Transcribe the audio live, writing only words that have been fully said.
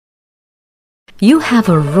You have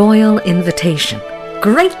a royal invitation.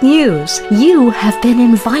 Great news! You have been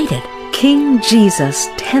invited. King Jesus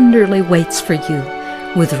tenderly waits for you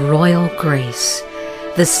with royal grace.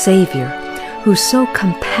 The Savior, who so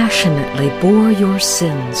compassionately bore your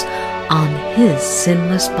sins on his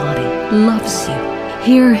sinless body, loves you.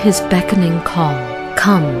 Hear his beckoning call.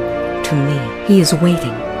 Come to me. He is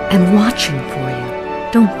waiting and watching for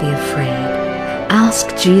you. Don't be afraid.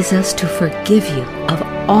 Ask Jesus to forgive you of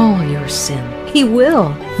all your sin. He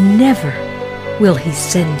will. Never will he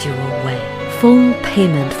send you away. Full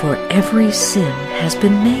payment for every sin has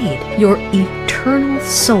been made. Your eternal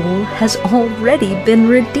soul has already been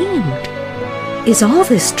redeemed. Is all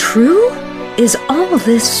this true? Is all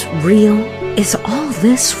this real? Is all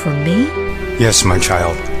this for me? Yes, my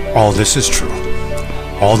child, all this is true.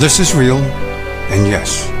 All this is real, and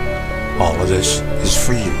yes, all of this is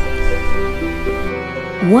for you.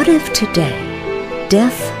 What if today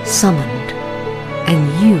death summoned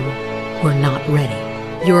and you were not ready?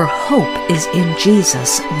 Your hope is in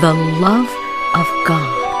Jesus, the love of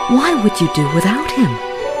God. Why would you do without him?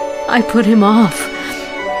 I put him off.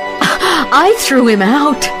 I threw him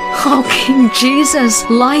out. Oh, King Jesus,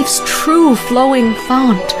 life's true flowing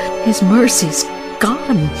fount. His mercy's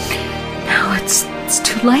gone. Now it's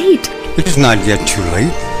too late. It is not yet too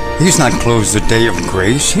late. He's not closed the day of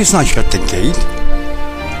grace. He's not shut the gate.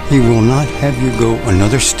 He will not have you go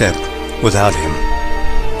another step without him,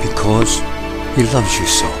 because he loves you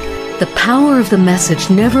so. The power of the message,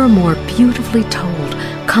 never more beautifully told,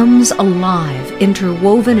 comes alive,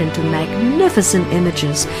 interwoven into magnificent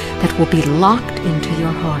images that will be locked into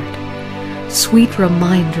your heart. Sweet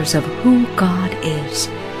reminders of who God is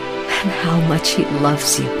and how much he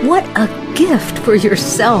loves you. What a gift for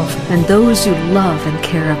yourself and those you love and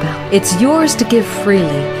care about. It's yours to give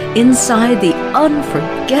freely inside the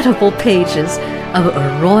unforgettable pages of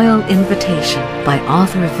A Royal Invitation by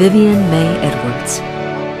author Vivian May Edwards.